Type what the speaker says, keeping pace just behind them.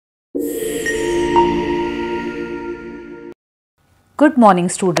Good morning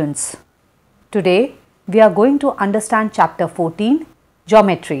students. Today we are going to understand chapter 14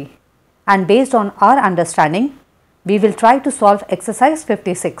 Geometry, and based on our understanding we will try to solve exercise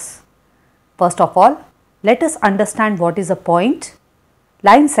 56. First of all, let us understand what is a point,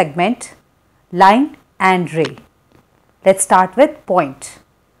 line segment, line and ray. Let's start with point.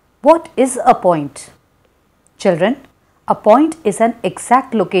 What is a point? Children, a point is an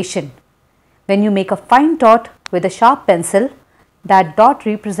exact location. When you make a fine dot with a sharp pencil, that dot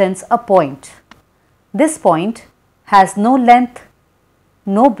represents a point. This point has no length,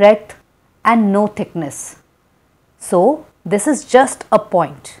 no breadth and no thickness. So, this is just a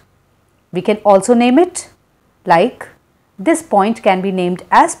point. We can also name it like this point can be named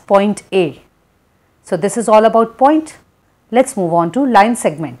as point A. So, this is all about point. Let's move on to line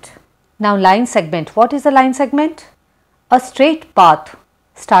segment. Now, line segment. What is a line segment? A straight path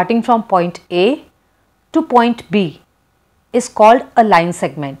starting from point A to point B is called a line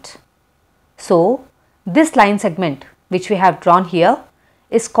segment. So, this line segment which we have drawn here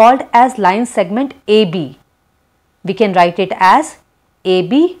is called as line segment AB. We can write it as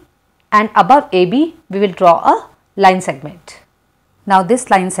AB, and above AB we will draw a line segment. Now, this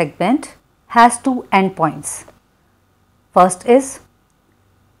line segment has two endpoints. First is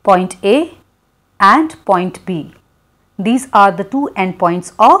point A and point B. These are the two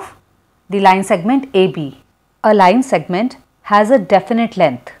endpoints of the line segment AB. A line segment has a definite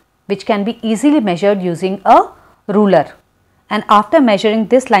length which can be easily measured using a ruler, and after measuring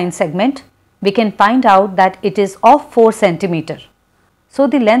this line segment we can find out that it is of 4 cm. So,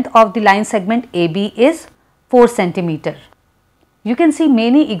 the length of the line segment AB is 4 cm. You can see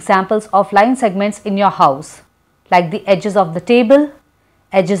many examples of line segments in your house, like the edges of the table,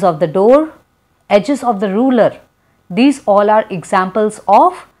 edges of the door, edges of the ruler. These all are examples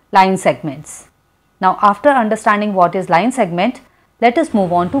of line segments. Now, after understanding what is line segment, let us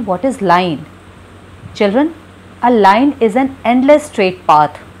move on to what is line. Children, a line is an endless straight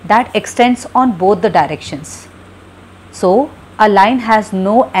path that extends on both the directions. So, a line has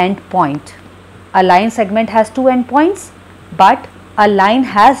no end point. A line segment has two endpoints, but a line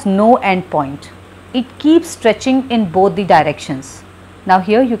has no end point. It keeps stretching in both the directions. Now,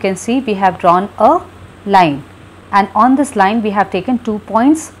 here you can see we have drawn a line, and on this line we have taken 2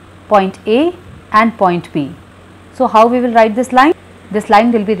 points, point A and point B. So, how we will write this line? This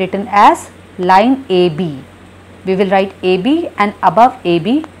line will be written as line AB. We will write AB, and above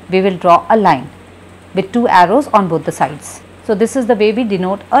AB we will draw a line with 2 arrows on both the sides. So, this is the way we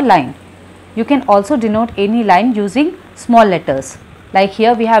denote a line. You can also denote any line using small letters. Like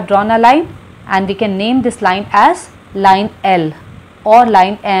here we have drawn a line, and we can name this line as line L or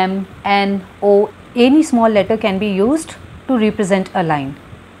line M, N, O. Any small letter can be used to represent a line.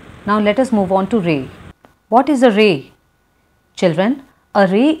 Now, let us move on to ray. What is a ray? Children, a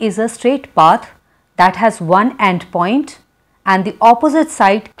ray is a straight path that has one end point, and the opposite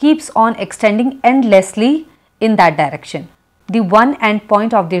side keeps on extending endlessly in that direction. The one end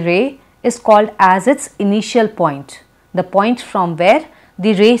point of the ray is called as its initial point, the point from where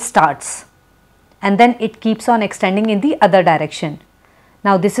the ray starts, and then it keeps on extending in the other direction.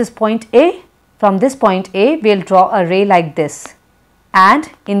 Now, this is point A. From this point A, we will draw a ray like this,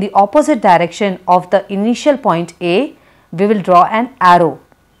 and in the opposite direction of the initial point A, we will draw an arrow.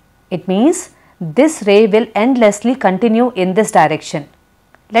 It means this ray will endlessly continue in this direction.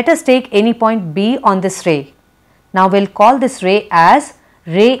 Let us take any point B on this ray. Now, we will call this ray as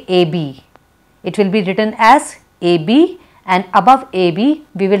ray AB. It will be written as AB, and above AB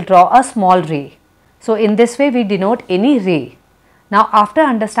we will draw a small ray. So, in this way we denote any ray. Now, after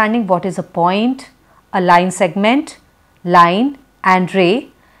understanding what is a point, a line segment, line and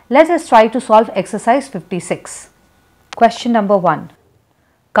ray, let us try to solve exercise 56. Question number 1.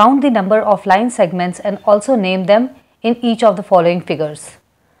 Count the number of line segments and also name them in each of the following figures.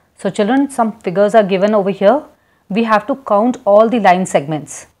 So, children, some figures are given over here. We have to count all the line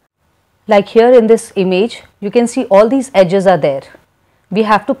segments. Like here in this image, you can see all these edges are there. We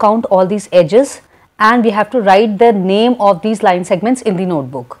have to count all these edges, and we have to write the name of these line segments in the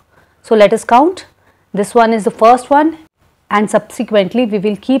notebook. So, let us count. This one is the first one, and subsequently we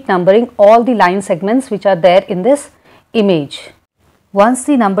will keep numbering all the line segments which are there in this image. Once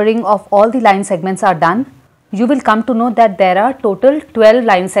the numbering of all the line segments are done, you will come to know that there are total 12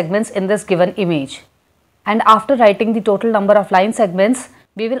 line segments in this given image. And after writing the total number of line segments,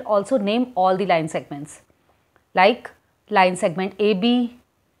 we will also name all the line segments, like line segment AB,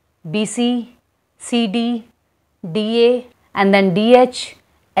 BC, CD, DA, and then DH,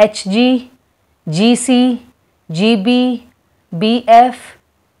 HG, GC, GB, BF,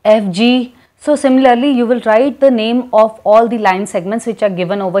 FG. So similarly, you will write the name of all the line segments which are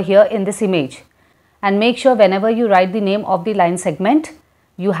given over here in this image, and make sure whenever you write the name of the line segment,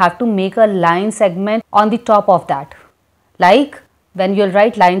 you have to make a line segment on the top of that. Like when you will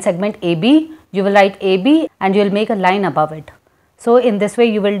write line segment AB, you will write AB and you will make a line above it. So in this way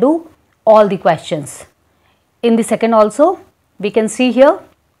you will do all the questions. In the second also, we can see here,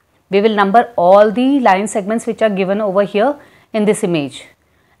 we will number all the line segments which are given over here in this image.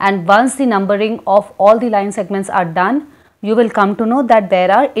 And once the numbering of all the line segments are done, you will come to know that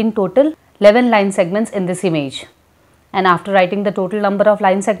there are in total 11 line segments in this image. And after writing the total number of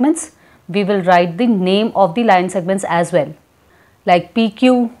line segments, we will write the name of the line segments as well, like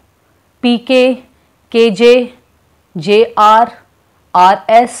PQ, PK, KJ, JR,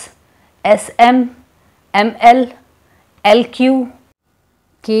 RS, SM, ML, LQ,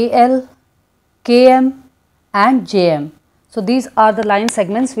 KL, KM and JM. So these are the line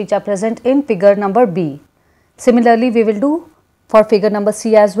segments which are present in figure number B. Similarly, we will do for figure number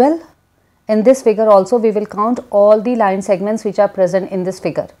C as well. In this figure also we will count all the line segments which are present in this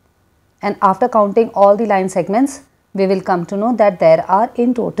figure. And after counting all the line segments, we will come to know that there are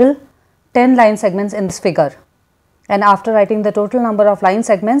in total 10 line segments in this figure. And after writing the total number of line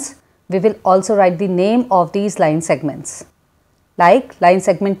segments, we will also write the name of these line segments, like line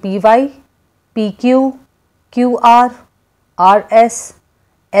segment PY, PQ, QR, RS,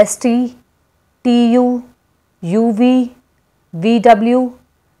 ST, TU, UV, VW,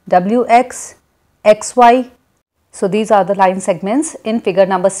 WX, XY. So these are the line segments in figure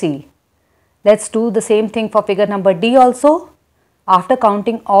number C. Let's do the same thing for figure number D also. After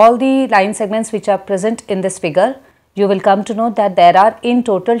counting all the line segments which are present in this figure, you will come to know that there are in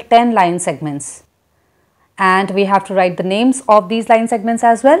total 10 line segments. And we have to write the names of these line segments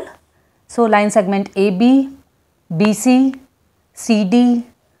as well. So line segment AB, BC, CD,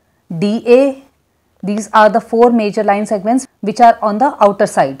 DA, these are the 4 major line segments which are on the outer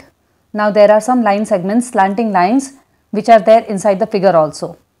side. Now there are some line segments, slanting lines, which are there inside the figure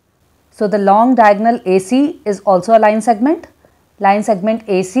also. So the long diagonal AC is also a line segment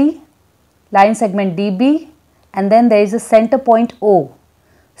AC, line segment DB, and then there is a center point O.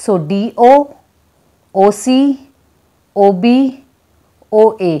 So DO, OC, OB,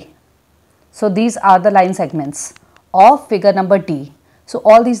 OA. So these are the line segments of figure number D. So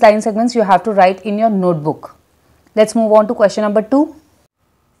all these line segments you have to write in your notebook. Let's move on to question number 2.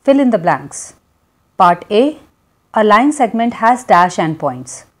 Fill in the blanks. Part A, a line segment has dash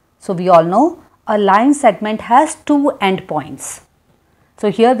endpoints. So we all know a line segment has 2 endpoints.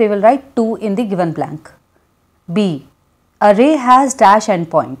 So here we will write 2 in the given blank. B, a ray has dash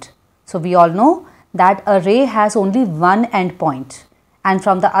endpoint. So we all know that a ray has only one endpoint, and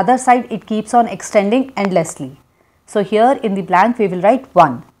from the other side it keeps on extending endlessly. So here in the blank we will write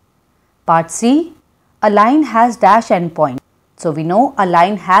 1. Part C, a line has dash endpoint. So we know a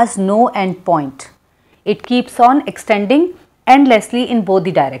line has no endpoint. It keeps on extending endlessly in both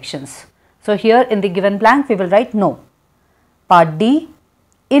the directions. So here in the given blank we will write no. Part D,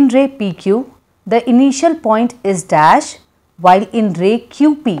 in ray PQ, the initial point is dash, while in ray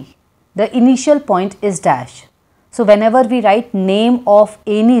QP, the initial point is dash. So whenever we write name of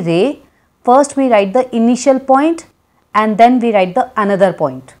any ray, first we write the initial point and then we write the another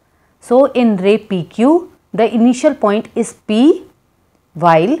point. So in ray PQ, the initial point is P,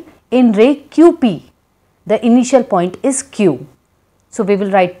 while in ray QP, the initial point is Q. So we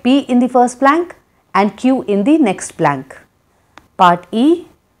will write P in the first blank and Q in the next blank. Part E,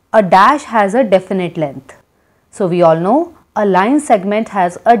 a dash has a definite length. So we all know a line segment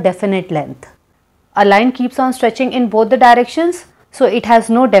has a definite length. A line keeps on stretching in both the directions, so it has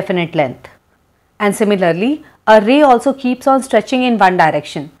no definite length. And similarly, a ray also keeps on stretching in one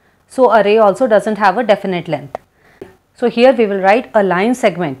direction. So a ray also doesn't have a definite length. So here we will write a line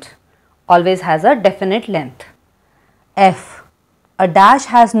segment always has a definite length. F, a dash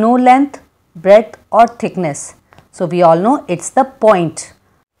has no length, breadth or thickness. So we all know it's the point.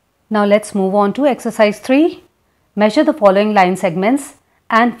 Now let's move on to exercise 3. Measure the following line segments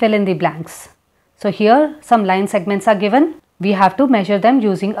and fill in the blanks. So here some line segments are given. We have to measure them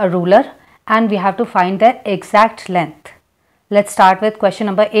using a ruler and we have to find their exact length. Let's start with question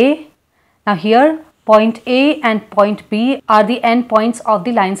number A. Now here point A and point B are the end points of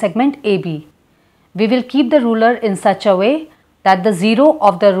the line segment AB. We will keep the ruler in such a way that the 0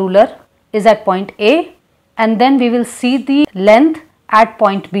 of the ruler is at point A and then we will see the length at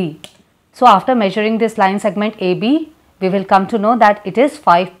point B. So after measuring this line segment AB, we will come to know that it is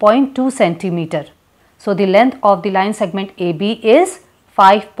 5.2 centimeter. So the length of the line segment AB is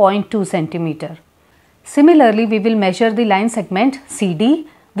 5.2 centimeter. Similarly, we will measure the line segment CD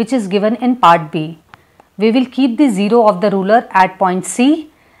which is given in part B. We will keep the 0 of the ruler at point C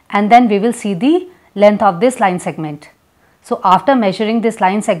and then we will see the length of this line segment. So after measuring this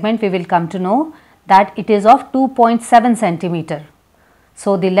line segment, we will come to know that it is of 2.7 centimeter.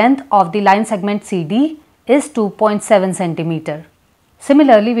 So the length of the line segment CD is 2.7 centimeter.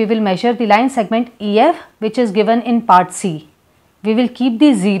 Similarly, we will measure the line segment EF, which is given in part C. We will keep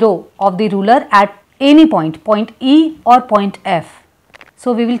the 0 of the ruler at any point, point E or point F.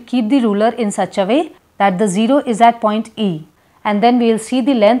 So we will keep the ruler in such a way that the 0 is at point E and then we will see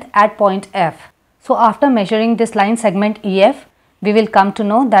the length at point F. So after measuring this line segment EF, we will come to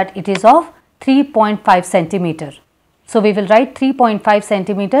know that it is of 3.5 centimeter. So we will write 3.5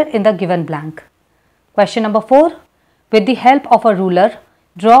 centimeter in the given blank. Question number 4. With the help of a ruler,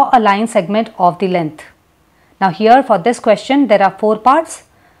 draw a line segment of the length. Now here for this question there are 4 parts.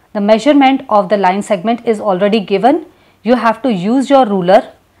 The measurement of the line segment is already given. You have to use your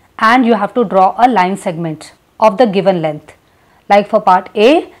ruler and you have to draw a line segment of the given length. Like for part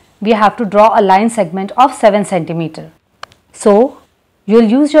A, we have to draw a line segment of 7 centimeter. So you will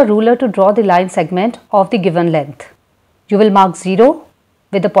use your ruler to draw the line segment of the given length. You will mark 0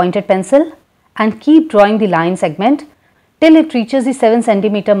 with the pointed pencil and keep drawing the line segment till it reaches the 7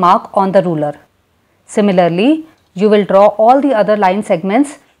 centimeter mark on the ruler. Similarly, you will draw all the other line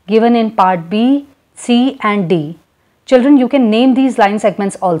segments given in part B, C and D. Children, you can name these line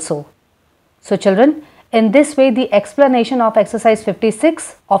segments also. So children, in this way the explanation of exercise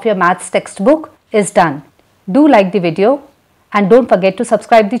 56 of your maths textbook is done. Do like the video and don't forget to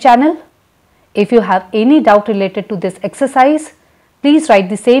subscribe the channel. If you have any doubt related to this exercise, please write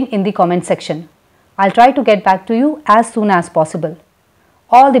the same in the comment section. I'll try to get back to you as soon as possible.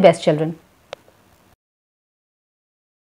 All the best, children.